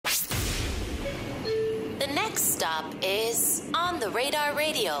The next stop is On the Radar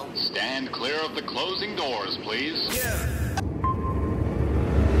Radio. Stand clear of the closing doors, please. Yeah.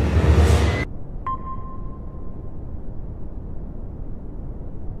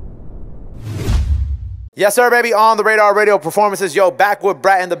 Yes, sir, baby. On the Radar Radio performances. Yo, Backwood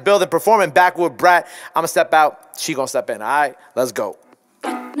Brat in the building, performing Backwood Brat. I'm going to step out. She going to step in. All right, let's go.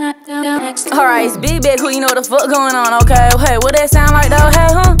 Alright, it's big, who you know what the fuck going on, okay? Hey, what that sound like though, hey,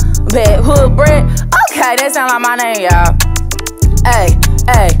 huh? Backwood Brat. Okay, that sound like my name, y'all. Hey,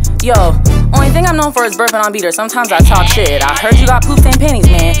 yo. Only thing I'm known for is burping on beaters. Sometimes I talk shit. I heard you got poop stained panties,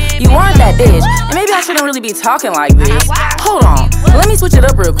 man. You weren't that bitch. And maybe I shouldn't really be talking like this. Hold on, let me switch it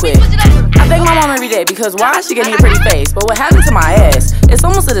up real quick. I thank my mom every day because why? She gave me a pretty face. But what happened to my ass? It's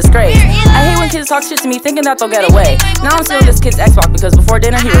almost a disgrace. I hate when kids talk shit to me thinking that they'll get away. Now I'm stealing this kid's Xbox because before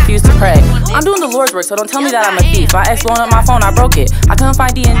dinner he refused to pray. I'm doing the Lord's work, so don't tell me that I'm a thief. My ex blowing up my phone, I broke it. I couldn't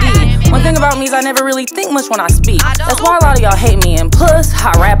find D&D. One thing about me is I never really think much when I speak. That's why a lot of y'all hate me. And plus,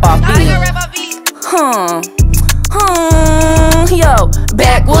 I rap off beat. Yo,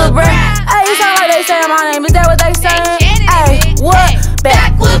 Backwood Brat. Hey, you sound like they saying my name. Is that what they saying? Hey, what?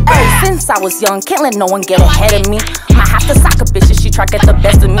 Backwood Brat. Hey, since I was young, can't let no one get ahead of me. Might have to sock a bitch if she try to get the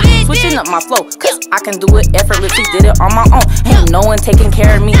best of me. Switching up my flow, cause I can do it effortlessly. Did it on my own. Ain't no one taking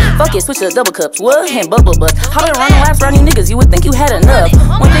care of me. Fuck it, switch to double cups. What? And bubble butts. I've been running laps around you niggas. You would think you had enough.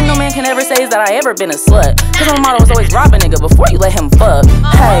 One thing no man can ever say is that I ever been a slut. Cause my motto was always rob a nigga before you let him fuck.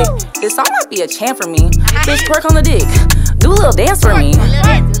 Hey, this song might be a chant for me. Bitch, twerk on the dick. Do a little dance for me.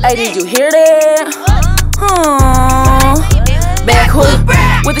 Hey, did you hear that? Backwood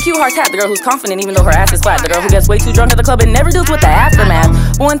with the cute heart tap, the girl who's confident even though her ass is flat, the girl who gets way too drunk at the club and never deals with the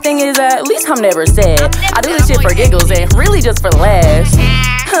aftermath. One thing is at least I'm never sad. I do this shit for giggles and really just for laughs.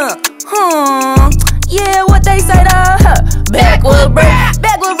 Yeah, what they say though? Backwood Brat.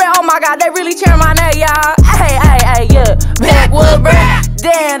 Backwood Brat, oh my god, they really cheering my name, y'all. Hey, yeah. Backwood Brat.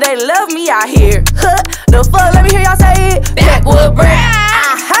 Damn, they love me out here. The fuck, let me hear y'all say it. Backwood Brat.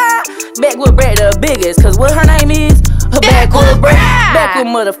 Aha. Backwood Brat the biggest, cause what her name is? Backwood Brat. Backwood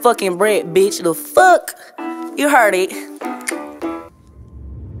motherfucking Brat, bitch. The fuck? You heard it.